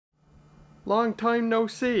Long time no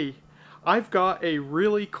see. I've got a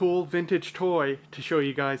really cool vintage toy to show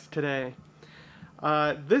you guys today.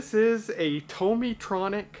 This is a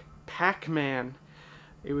Tomytronic Pac-Man.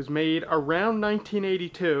 It was made around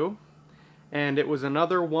 1982, and it was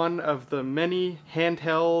another one of the many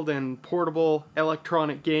handheld and portable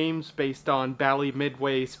electronic games based on Bally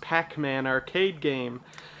Midway's Pac-Man arcade game.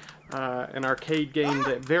 An arcade game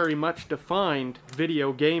that very much defined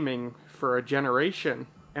video gaming for a generation.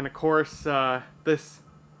 And of course, this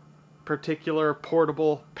particular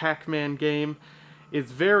portable Pac-Man game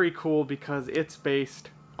is very cool because it's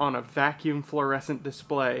based on a vacuum fluorescent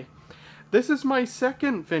display. This is my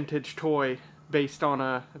second vintage toy based on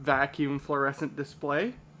a vacuum fluorescent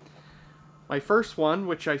display. My first one,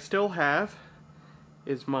 which I still have,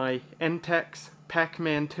 is my NTEX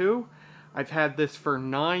Pac-Man 2. I've had this for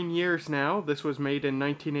 9 years now. This was made in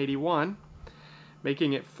 1981.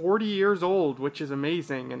 Making it 40 years old, which is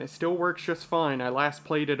amazing, and it still works just fine. I last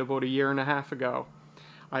played it about a year and a half ago.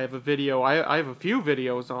 I have a video, I have a few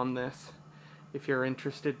videos on this, if you're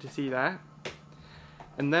interested to see that.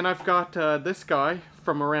 And then I've got this guy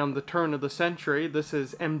from around the turn of the century. This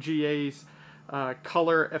is MGA's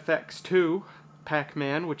Color FX2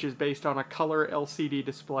 Pac-Man, which is based on a color LCD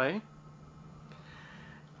display.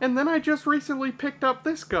 And then I just recently picked up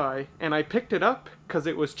this guy, and I picked it up because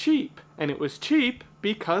it was cheap. And it was cheap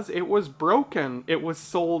because it was broken. It was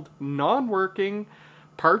sold non-working,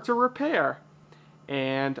 parts of repair.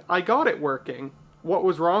 And I got it working. What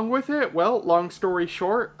was wrong with it? Well, long story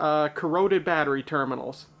short, corroded battery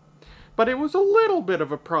terminals. But it was a little bit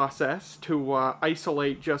of a process to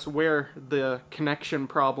isolate just where the connection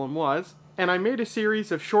problem was. And I made a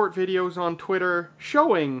series of short videos on Twitter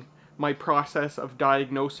showing my process of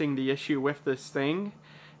diagnosing the issue with this thing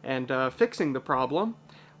and fixing the problem.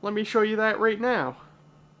 Let me show you that right now.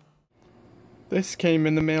 This came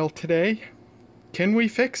in the mail today. Can we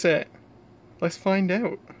fix it? Let's find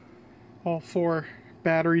out. All 4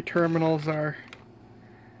 battery terminals are...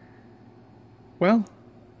 well,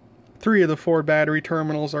 3 of the 4 battery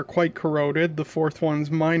terminals are quite corroded. The 4th one's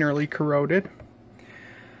minorly corroded.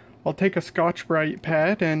 I'll take a Scotch-Brite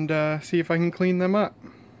pad and see if I can clean them up.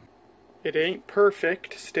 It ain't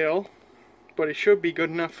perfect still, but it should be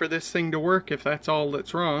good enough for this thing to work if that's all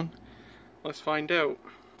that's wrong. Let's find out.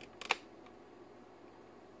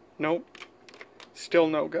 Nope. Still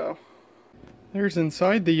no go. There's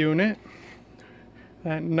inside the unit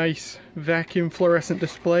that nice vacuum fluorescent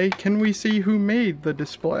display. Can we see who made the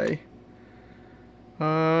display?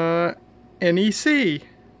 NEC.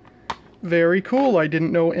 Very cool. I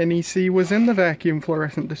didn't know NEC was in the vacuum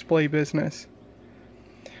fluorescent display business.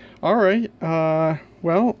 Alright,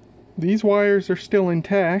 well, these wires are still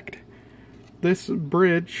intact. This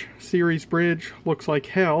bridge, series bridge, looks like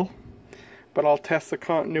hell. But I'll test the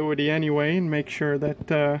continuity anyway and make sure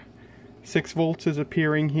that 6 volts is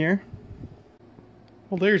appearing here.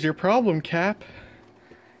 Well, there's your problem, Cap.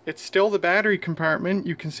 It's still the battery compartment.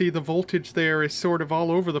 You can see the voltage there is sort of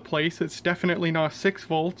all over the place. It's definitely not 6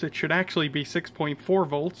 volts. It should actually be 6.4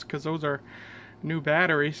 volts because those are new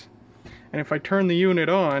batteries. And if I turn the unit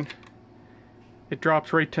on, it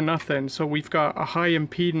drops right to nothing. So we've got a high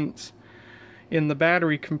impedance in the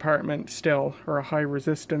battery compartment still, or a high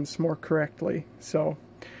resistance more correctly. So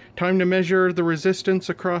time to measure the resistance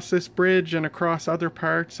across this bridge and across other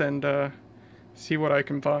parts and see what I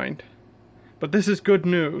can find. But this is good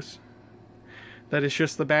news, that it's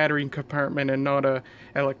just the battery compartment and not a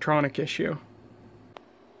electronic issue.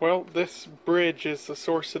 Well, this bridge is the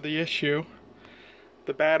source of the issue.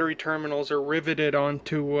 The battery terminals are riveted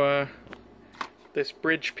onto this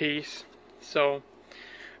bridge piece, so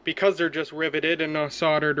because they're just riveted and not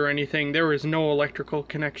soldered or anything, there is no electrical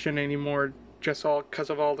connection anymore, just all because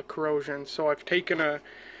of all the corrosion. So I've taken a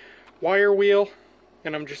wire wheel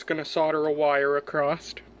and I'm just going to solder a wire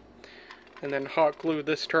across and then hot glue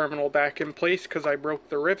this terminal back in place because I broke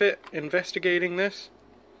the rivet investigating this,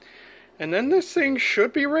 and then this thing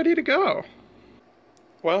should be ready to go.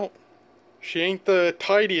 Well, she ain't the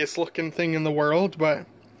tidiest looking thing in the world, but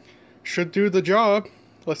should do the job.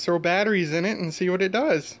 Let's throw batteries in it and see what it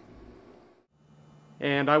does.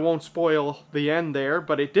 And I won't spoil the end there,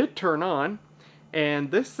 but it did turn on. And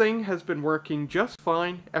this thing has been working just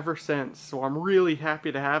fine ever since. So I'm really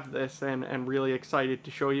happy to have this and really excited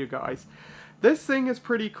to show you guys. This thing is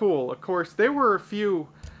pretty cool. Of course, there were a few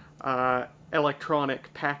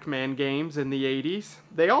electronic Pac-Man games in the 80s.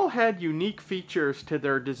 They all had unique features to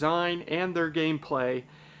their design and their gameplay,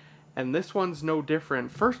 and this one's no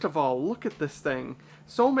different. First of all, look at this thing.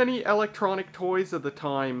 So many electronic toys of the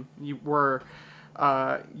time were,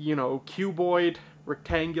 you know, cuboid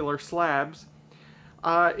rectangular slabs.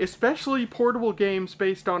 especially portable games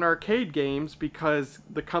based on arcade games, because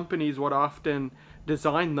the companies would often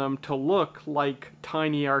design them to look like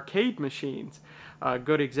tiny arcade machines. A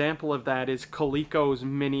good example of that is Coleco's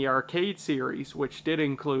mini arcade series, which did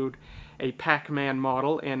include a Pac-Man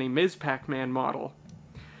model and a Ms. Pac-Man model.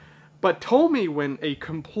 But Tomy went a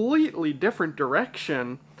completely different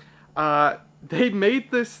direction. They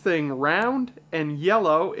made this thing round and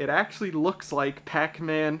yellow. It actually looks like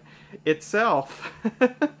Pac-Man itself.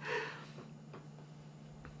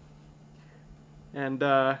 And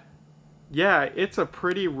yeah, it's a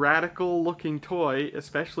pretty radical looking toy,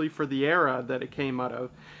 especially for the era that it came out of.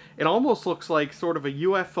 It almost looks like sort of a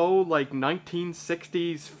UFO, like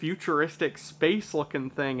 1960s futuristic space looking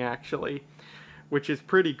thing, actually, which is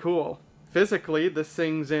pretty cool. Physically, this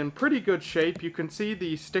thing's in pretty good shape. You can see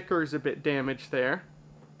the sticker's a bit damaged there.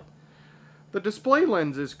 The display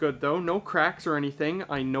lens is good though, no cracks or anything.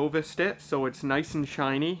 I noviced it, so it's nice and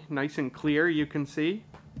shiny, nice and clear, you can see.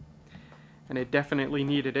 And it definitely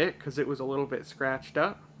needed it, because it was a little bit scratched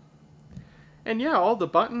up. And yeah, all the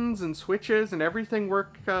buttons and switches and everything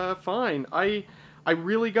work fine. I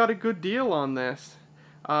really got a good deal on this.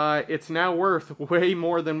 It's now worth way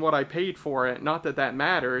more than what I paid for it. Not that that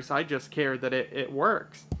matters, I just care that it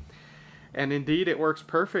works. And indeed, it works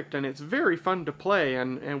perfect, and it's very fun to play,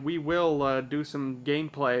 and we will do some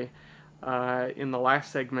gameplay in the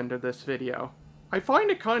last segment of this video. I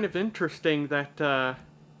find it kind of interesting that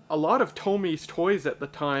a lot of Tomy's toys at the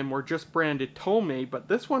time were just branded Tomy, but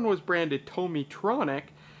this one was branded Tomytronic,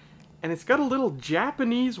 and it's got a little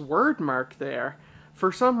Japanese word mark there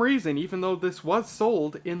for some reason, even though this was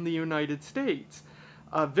sold in the United States.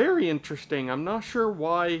 Very interesting. I'm not sure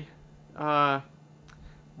why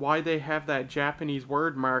they have that Japanese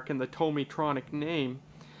word mark in the Tomytronic name.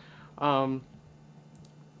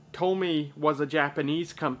 Tomy was a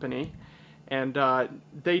Japanese company, and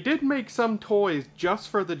they did make some toys just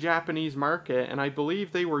for the Japanese market, and I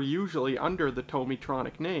believe they were usually under the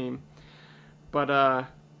Tomytronic name. But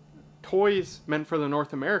toys meant for the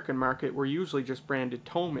North American market were usually just branded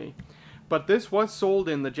Tomy. But this was sold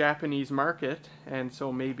in the Japanese market, and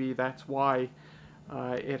so maybe that's why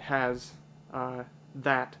it has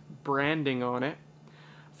that branding on it.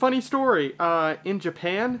 Funny story, in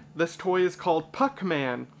Japan, this toy is called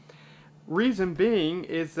Pac-Man. Reason being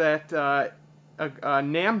is that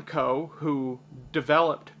Namco, who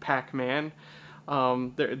developed Pac-Man,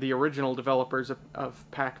 the original developers of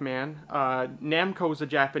Pac-Man, Namco is a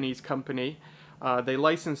Japanese company. They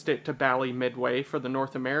licensed it to Bally Midway for the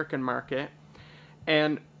North American market,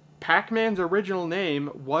 and Pac-Man's original name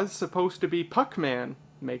was supposed to be Puck-Man.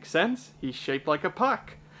 Makes sense, he's shaped like a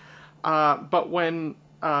puck. But when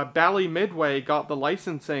Bally Midway got the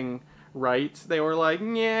licensing rights, they were like,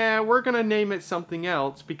 yeah, we're gonna name it something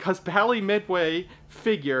else, because Bally Midway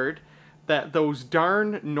figured that those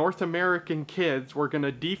darn North American kids were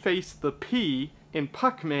gonna deface the P in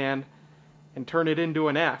Puck-Man and turn it into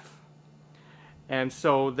an F. And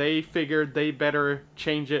so they figured they better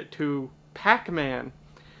change it to Pac-Man.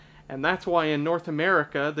 And that's why in North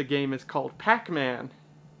America the game is called Pac-Man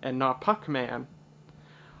and not Puck-Man.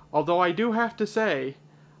 Although I do have to say,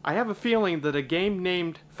 I have a feeling that a game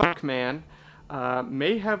named Fuckman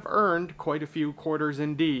may have earned quite a few quarters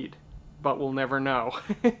indeed, but we'll never know.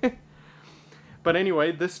 But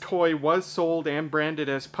anyway, this toy was sold and branded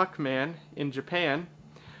as Puckman in Japan.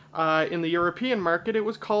 In the European market, it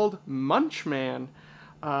was called Munchman.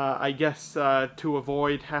 I guess to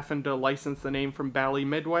avoid having to license the name from Bally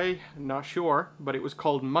Midway, not sure, but it was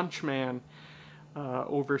called Munchman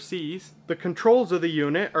overseas. The controls of the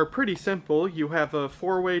unit are pretty simple. You have a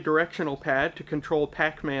 4-way directional pad to control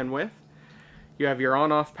Pac-Man with. You have your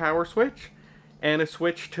on-off power switch, and a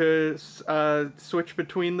switch to switch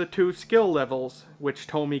between the two skill levels, which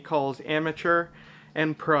Tomy calls Amateur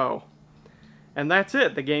and Pro. And that's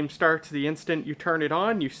it. The game starts the instant you turn it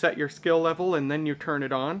on. You set your skill level, and then you turn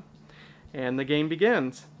it on, and the game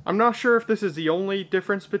begins. I'm not sure if this is the only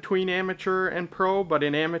difference between Amateur and Pro, but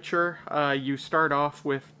in Amateur, you start off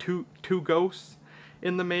with two ghosts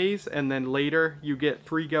in the maze, and then later you get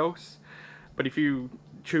 3 ghosts. But if you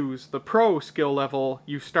choose the Pro skill level,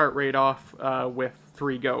 you start right off with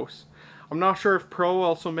 3 ghosts. I'm not sure if Pro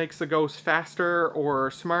also makes the ghosts faster or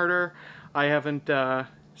smarter. I haven't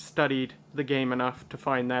studied the game enough to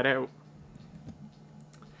find that out.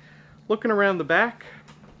 Looking around the back,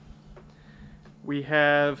 we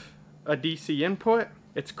have a DC input.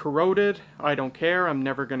 It's corroded. I don't care. I'm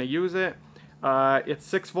never going to use it. It's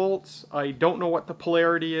 6 volts. I don't know what the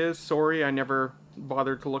polarity is. Sorry, I never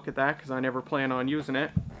bothered to look at that because I never plan on using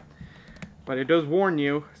it. But it does warn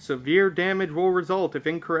you, severe damage will result if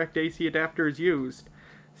incorrect AC adapter is used.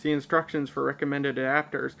 See instructions for recommended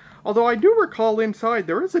adapters. Although I do recall inside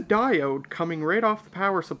there is a diode coming right off the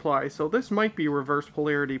power supply, so this might be reverse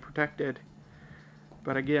polarity protected.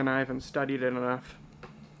 But again, I haven't studied it enough.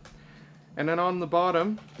 And then on the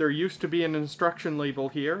bottom, there used to be an instruction label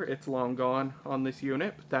here. It's long gone on this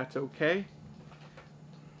unit, but that's okay.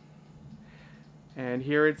 And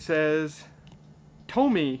here it says,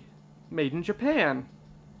 Tomy, made in Japan.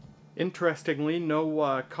 Interestingly,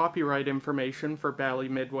 no copyright information for Bally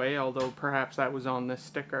Midway, although perhaps that was on this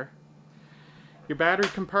sticker. Your battery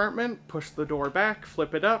compartment, push the door back,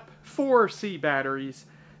 flip it up. 4 C batteries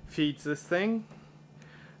feeds this thing.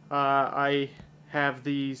 I have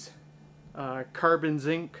these carbon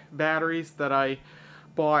zinc batteries that I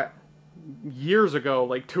bought years ago,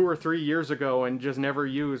 like 2 or 3 years ago, and just never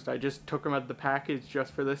used. I just took them out of the package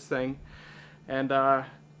just for this thing. And I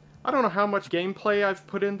don't know how much gameplay I've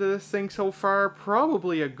put into this thing so far.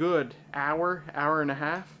 Probably a good hour, hour and a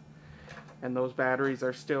half. And those batteries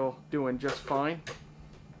are still doing just fine.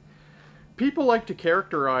 People like to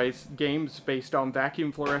characterize games based on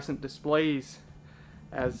vacuum fluorescent displays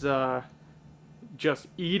as just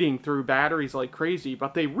eating through batteries like crazy,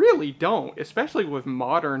 but they really don't, especially with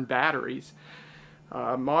modern batteries.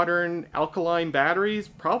 Modern alkaline batteries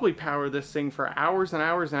probably power this thing for hours and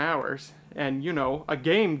hours and hours. And, you know, a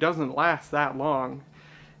game doesn't last that long.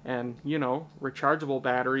 And, you know, rechargeable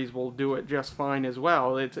batteries will do it just fine as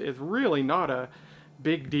well. It's really not a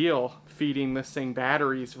big deal feeding this thing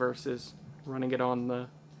batteries versus running it on the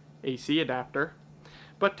AC adapter.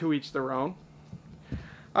 But to each their own.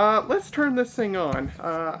 Let's turn this thing on.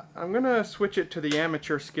 I'm going to switch it to the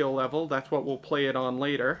amateur skill level. That's what we'll play it on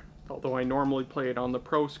later, although I normally play it on the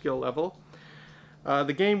pro skill level.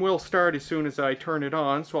 The game will start as soon as I turn it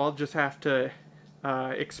on, so I'll just have to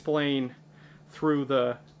explain through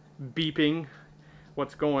the beeping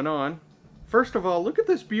what's going on. First of all, look at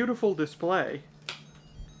this beautiful display.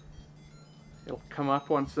 It'll come up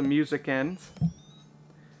once the music ends.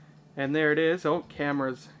 And there it is. Oh,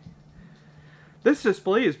 cameras. This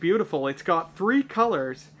display is beautiful. It's got 3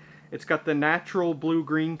 colors. It's got the natural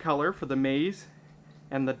blue-green color for the maze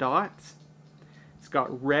and the dots. It's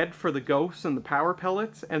got red for the ghosts and the power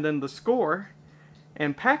pellets, and then the score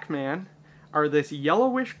and Pac-Man are this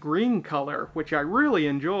yellowish green color, which I really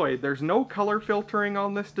enjoy. There's no color filtering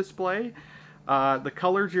on this display. The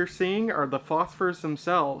colors you're seeing are the phosphors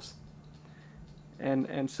themselves.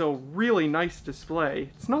 And so really nice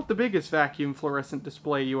display. It's not the biggest vacuum fluorescent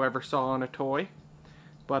display you ever saw on a toy,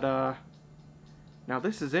 but now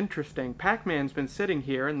this is interesting. Pac-Man's been sitting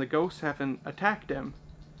here and the ghosts haven't attacked him.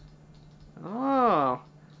 Oh,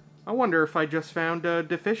 I wonder if I just found a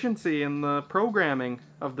deficiency in the programming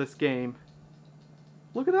of this game.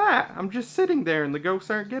 Look at that! I'm just sitting there and the ghosts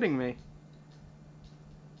aren't getting me.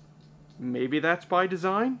 Maybe that's by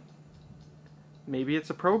design? Maybe it's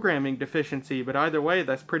a programming deficiency, but either way,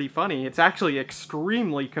 that's pretty funny. It's actually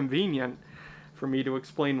extremely convenient for me to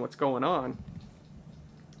explain what's going on.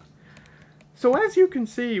 So as you can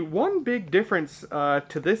see, one big difference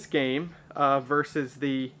to this game versus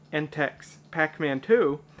the NTEX Pac-Man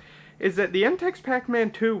 2 is that the NTEX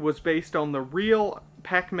Pac-Man 2 was based on the real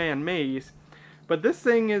Pac-Man maze, but this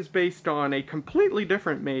thing is based on a completely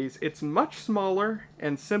different maze. It's much smaller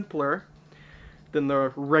and simpler than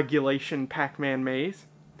the regulation Pac-Man maze.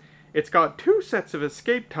 It's got 2 sets of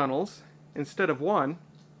escape tunnels instead of 1,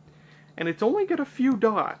 and it's only got a few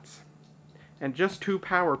dots and just 2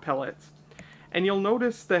 power pellets. And you'll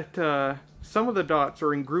notice that some of the dots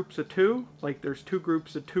are in groups of 2, like there's 2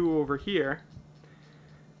 groups of 2 over here,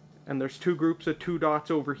 and there's 2 groups of 2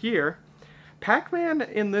 dots over here. Pac-Man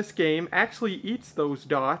in this game actually eats those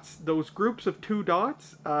dots, those groups of 2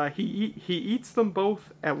 dots. He eats them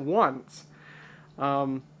both at once.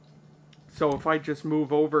 So if I just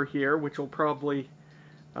move over here, which will probably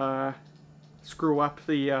screw up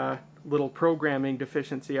the little programming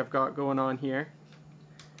deficiency I've got going on here,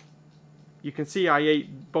 you can see I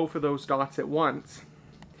ate both of those dots at once.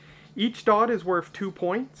 Each dot is worth 2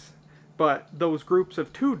 points, but those groups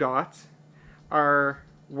of 2 dots are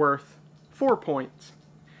worth 4 points.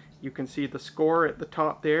 You can see the score at the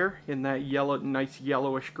top there in that yellow, nice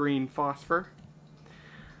yellowish green phosphor.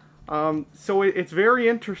 So it's very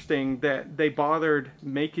interesting that they bothered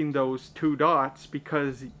making those 2 dots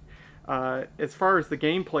because as far as the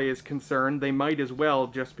gameplay is concerned, they might as well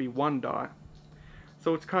just be 1 dot.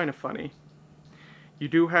 So it's kind of funny. You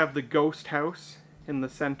do have the ghost house in the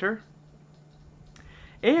center.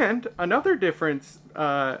 And another difference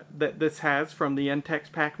that this has from the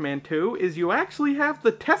NTEX Pac-Man 2 is you actually have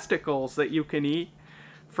the testicles that you can eat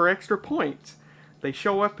for extra points. They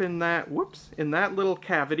show up in that, in that little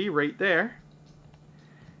cavity right there.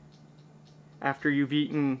 after you've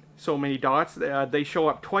eaten so many dots. They show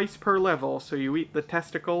up twice per level, so you eat the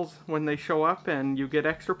testicles when they show up and you get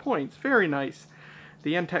extra points. Very nice.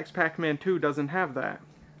 The NTEX Pac-Man 2 doesn't have that.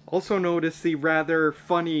 Also notice the rather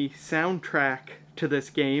funny soundtrack to this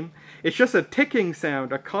game. It's just a ticking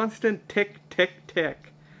sound, a constant tick, tick,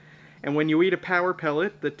 tick. And when you eat a power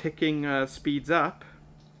pellet, the ticking speeds up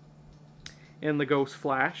in the ghost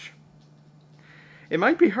flash. It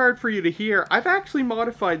might be hard for you to hear. I've actually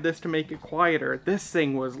modified this to make it quieter. This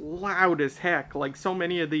thing was loud as heck, like so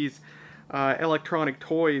many of these electronic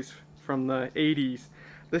toys from the 80s.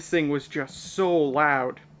 This thing was just so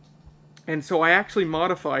loud. And so I actually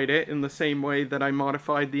modified it in the same way that I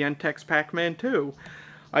modified the NTEX Pac-Man 2.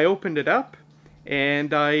 I opened it up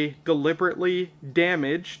and I deliberately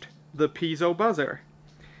damaged the piezo buzzer.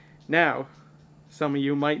 Now, some of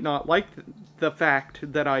you might not like the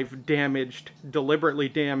fact that I've deliberately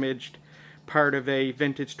damaged part of a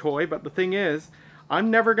vintage toy, but the thing is,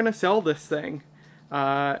 I'm never going to sell this thing.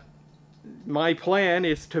 My plan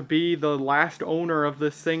is to be the last owner of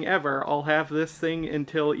this thing ever. I'll have this thing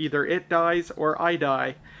until either it dies or I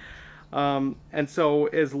die. And so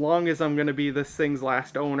as long as I'm going to be this thing's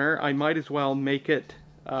last owner, I might as well make it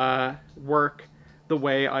work the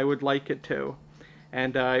way I would like it to.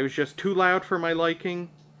 And it was just too loud for my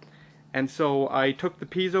liking. And so I took the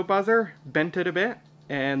piezo buzzer, bent it a bit,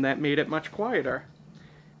 and that made it much quieter.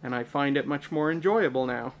 And I find it much more enjoyable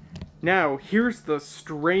now. Now, here's the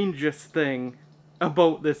strangest thing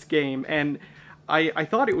about this game, and I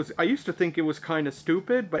thought it was, I used to think it was kind of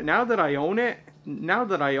stupid, but now that I own it, now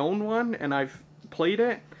that I own one and I've played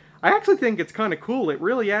it, I actually think it's kind of cool. It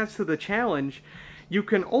really adds to the challenge. You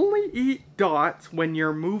can only eat dots when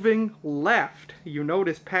you're moving left. You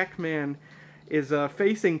notice Pac-Man is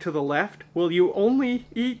facing to the left. Well, you only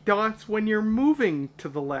eat dots when you're moving to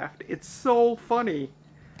the left. It's so funny.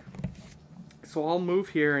 So I'll move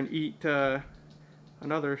here and eat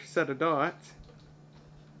another set of dots.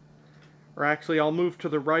 Or actually, I'll move to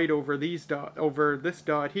the right over this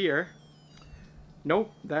dot here.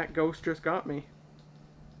 Nope, that ghost just got me.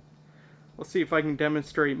 Let's see if I can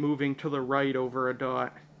demonstrate moving to the right over a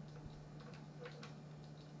dot.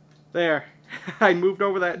 There. I moved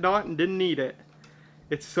over that dot and didn't eat it.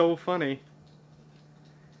 It's so funny.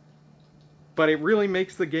 But it really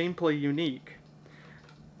makes the gameplay unique.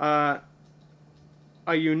 A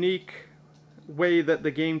unique way that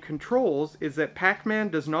the game controls is that Pac-Man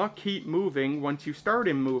does not keep moving once you start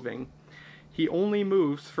him moving. He only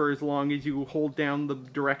moves for as long as you hold down the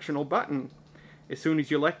directional button. As soon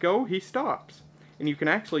as you let go, he stops. And you can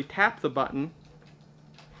actually tap the button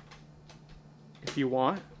if you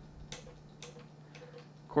want.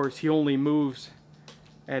 Of course, he only moves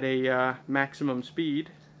at a maximum speed.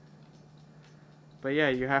 But yeah,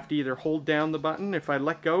 you have to either hold down the button. If I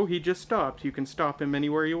let go, he just stops. You can stop him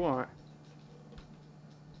anywhere you want.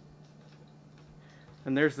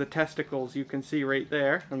 And there's the testicles you can see right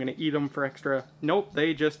there. I'm going to eat them for extra... Nope,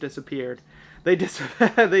 they just disappeared. They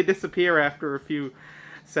disappear after a few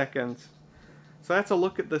seconds. So that's a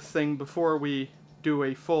look at this thing before we do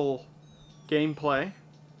a full gameplay.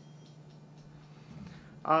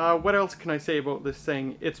 What else can I say about this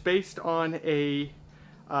thing? It's based on a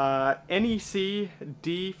NEC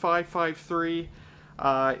D553.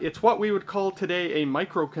 It's what we would call today a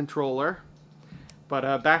microcontroller.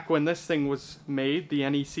 But back when this thing was made, the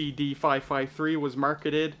NEC D553 was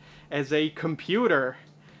marketed as a computer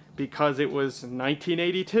because it was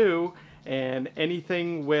 1982 and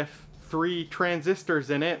anything with 3 transistors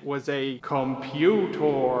in it was a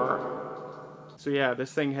computer. So yeah,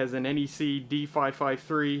 this thing has an NEC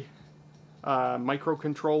D553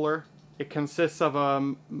 microcontroller. It consists of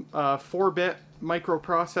a 4-bit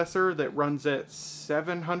microprocessor that runs at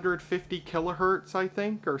 750 kilohertz, I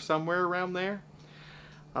think, or somewhere around there.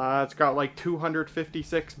 It's got like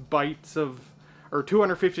 256 bytes of, or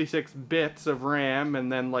 256 bits of RAM, and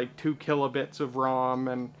then like 2 kilobits of ROM,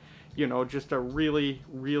 and you know, just a really,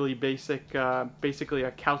 really basic, basically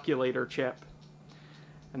a calculator chip.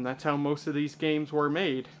 And that's how most of these games were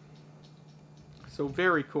made. So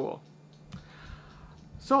very cool.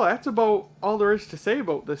 So that's about all there is to say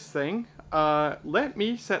about this thing. Let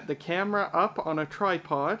me set the camera up on a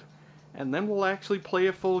tripod, and then we'll actually play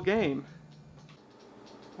a full game.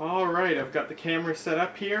 Alright, I've got the camera set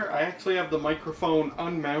up here. I actually have the microphone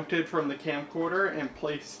unmounted from the camcorder and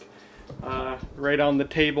placed right on the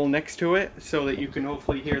table next to it so that you can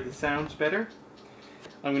hopefully hear the sounds better.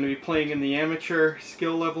 I'm going to be playing in the amateur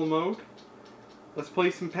skill level mode. Let's play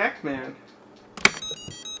some Pac-Man.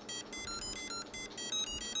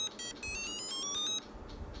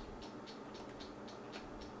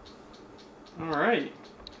 Alright.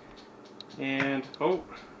 And, oh,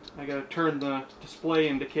 I gotta turn the display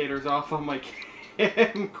indicators off on my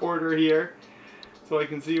camcorder here so I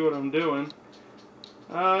can see what I'm doing.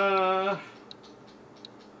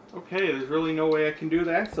 Okay, there's really no way I can do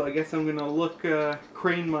that, so I guess I'm gonna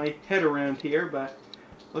crane my head around here, but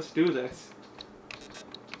let's do this.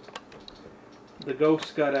 The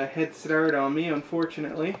ghost got a head start on me,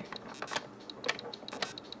 unfortunately.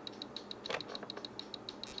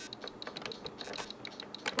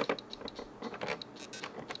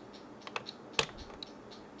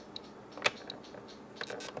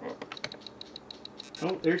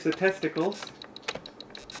 Oh, there's the testicles.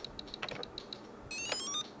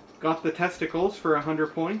 Got the testicles for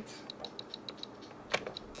 100 points.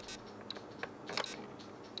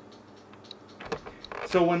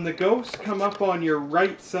 So when the ghosts come up on your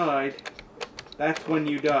right side, that's when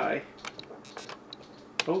you die.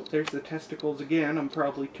 Oh, there's the testicles again. I'm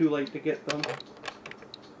probably too late to get them.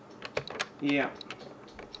 Yeah.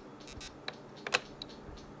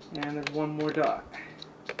 And there's one more dot.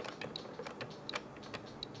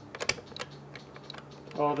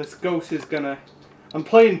 Oh, this ghost is gonna... I'm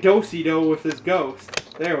playing do-si-do with this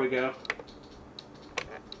ghost. There we go.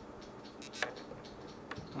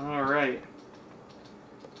 Alright.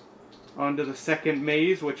 On to the second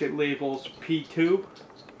maze, which it labels P2.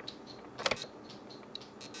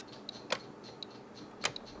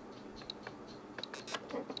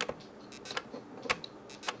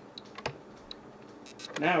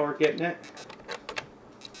 Now we're getting it.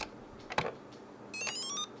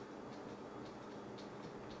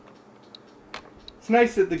 It's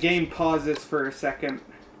nice that the game pauses for a second.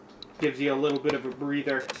 Gives you a little bit of a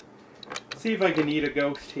breather. See if I can eat a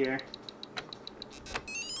ghost here.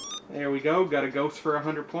 There we go, got a ghost for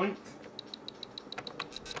 100 points.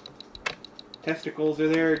 Testicles are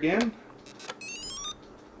there again.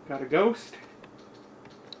 Got a ghost.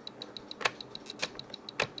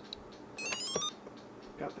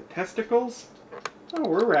 Got the testicles. Oh,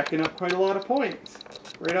 we're racking up quite a lot of points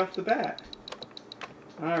right off the bat.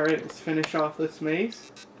 Alright, let's finish off this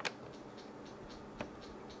maze.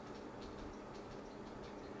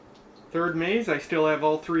 Third maze, I still have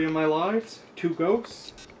all 3 of my lives. 2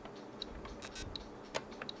 ghosts.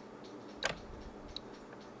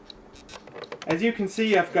 As you can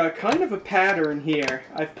see, I've got kind of a pattern here.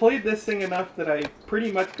 I've played this thing enough that I've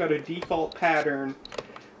pretty much got a default pattern,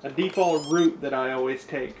 a default route that I always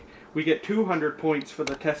take. We get 200 points for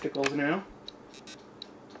the testicles now.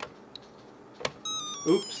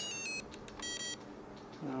 Oops.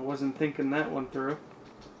 I wasn't thinking that one through.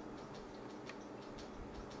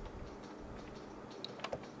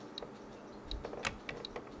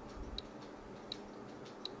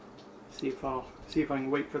 See if I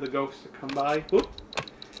can wait for the ghost to come by. Oop!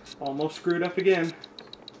 Almost screwed up again.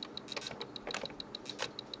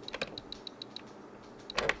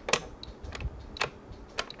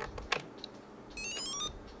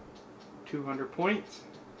 $200 points.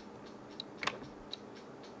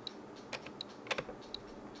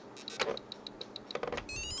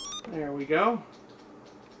 There we go.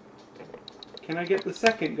 Can I get the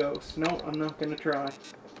second ghost? No, I'm not going to try.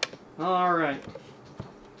 Alright.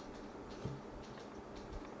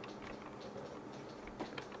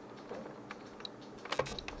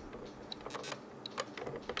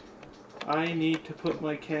 I need to put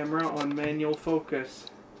my camera on manual focus.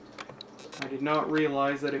 I did not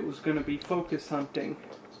realize that it was going to be focus hunting.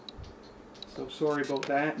 So sorry about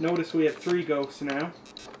that. Notice we have 3 ghosts now.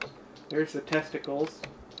 There's the testicles.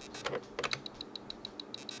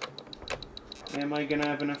 Am I going to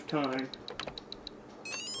have enough time?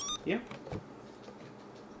 Yep.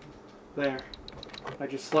 There. I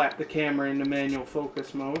just slapped the camera into manual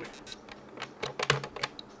focus mode.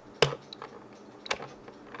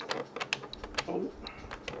 Oh.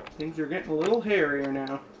 Things are getting a little hairier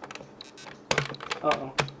now.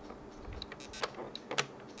 Uh-oh.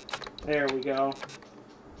 There we go.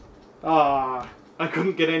 Ah, I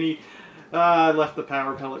couldn't get any... I left the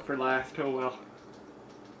power pellet for last. Oh well.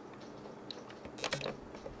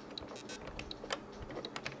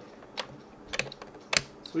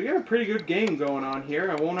 So we got a pretty good game going on here.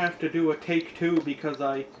 I won't have to do a take 2 because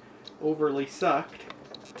I overly sucked.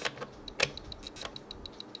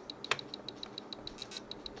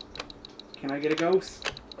 Can I get a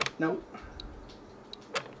ghost? Nope.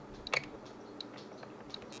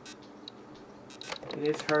 It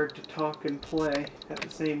is hard to talk and play at the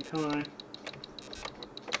same time.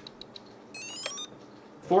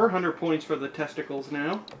 400 points for the testicles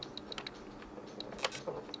now.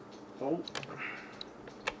 Oh.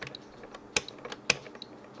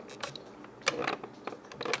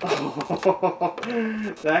 Oh,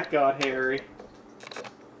 that got hairy.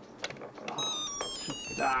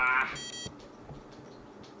 Ah.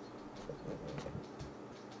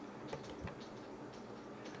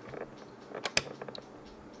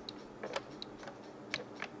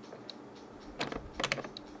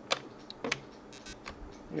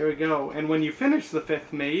 There we go. And when you finish the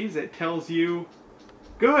 5th maze, it tells you,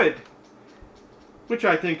 good! Which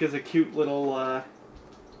I think is a cute little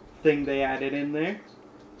thing they added in there.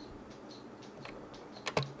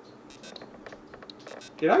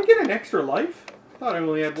 Did I get an extra life? I thought I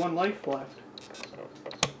only had 1 life left.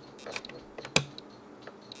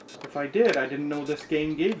 If I did, I didn't know this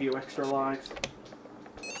game gave you extra lives.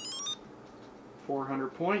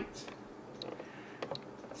 400 points.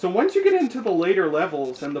 So once you get into the later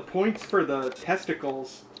levels and the points for the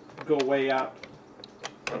testicles go way up,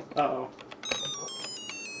 uh-oh,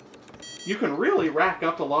 you can really rack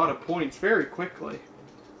up a lot of points very quickly.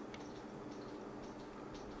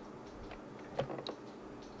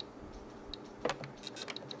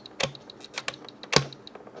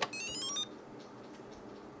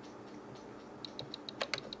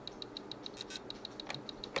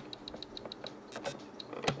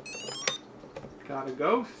 Got a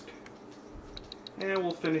ghost, and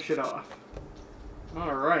we'll finish it off.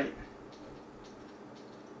 Alright.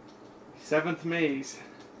 7th maze.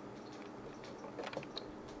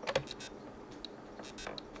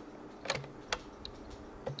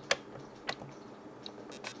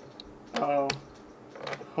 Oh.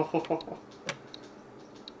 Oh.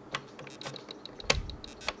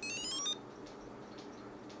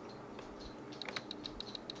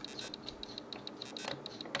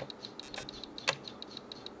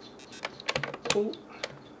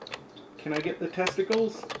 Can I get the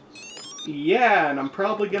testicles? Yeah, and I'm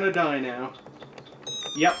probably gonna die now.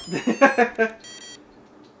 Yep.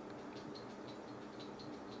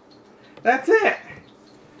 That's it!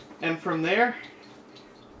 And from there,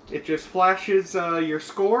 it just flashes your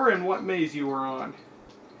score and what maze you were on.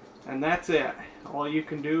 And that's it. All you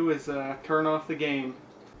can do is turn off the game.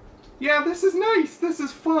 Yeah, this is nice. This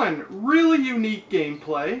is fun. Really unique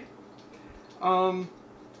gameplay. And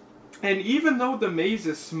even though the maze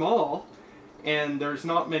is small, and there's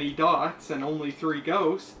not many dots and only 3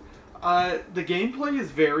 ghosts, the gameplay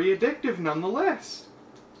is very addictive nonetheless.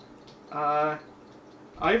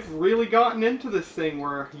 I've really gotten into this thing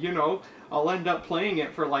where, you know, I'll end up playing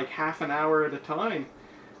it for like half an hour at a time.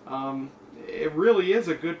 It really is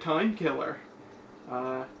a good time killer.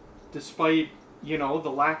 Despite, you know,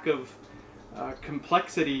 the lack of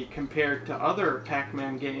complexity compared to other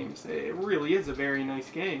Pac-Man games. It really is a very nice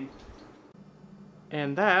game.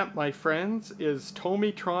 And that, my friends, is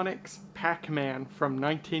Tomytronic's Pac-Man from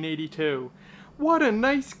 1982. What a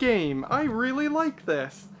nice game! I really like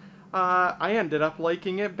this. I ended up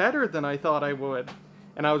liking it better than I thought I would.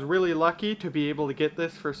 And I was really lucky to be able to get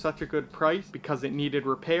this for such a good price because it needed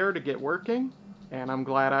repair to get working. And I'm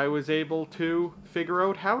glad I was able to figure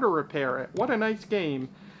out how to repair it. What a nice game.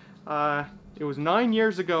 It was 9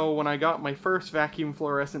 years ago when I got my first vacuum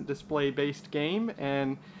fluorescent display based game,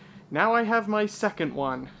 and now I have my second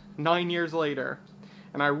one, 9 years later.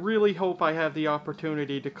 And I really hope I have the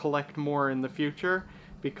opportunity to collect more in the future,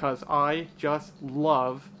 because I just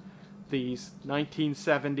love these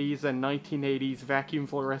 1970s and 1980s vacuum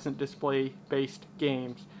fluorescent display based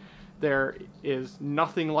games. There is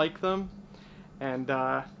nothing like them, and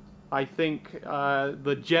I think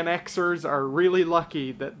the Gen Xers are really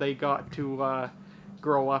lucky that they got to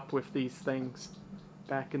grow up with these things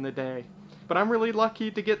back in the day. But I'm really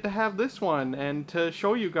lucky to get to have this one and to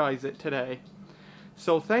show you guys it today.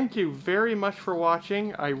 So thank you very much for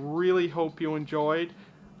watching. I really hope you enjoyed.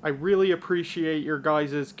 I really appreciate your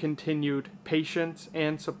guys' continued patience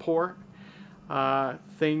and support.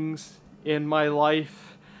 Things in my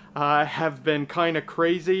life have been kind of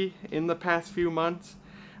crazy in the past few months,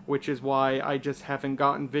 which is why I just haven't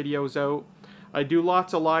gotten videos out. I do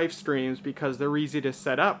lots of live streams because they're easy to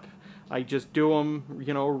set up. I just do them,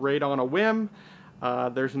 you know, right on a whim.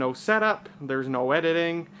 There's no setup, there's no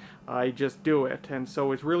editing. I just do it, and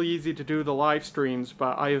so it's really easy to do the live streams,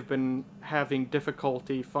 but I have been having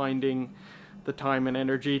difficulty finding the time and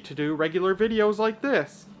energy to do regular videos like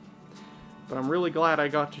this. But I'm really glad I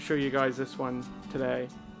got to show you guys this one today.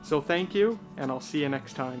 So thank you, and I'll see you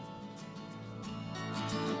next time.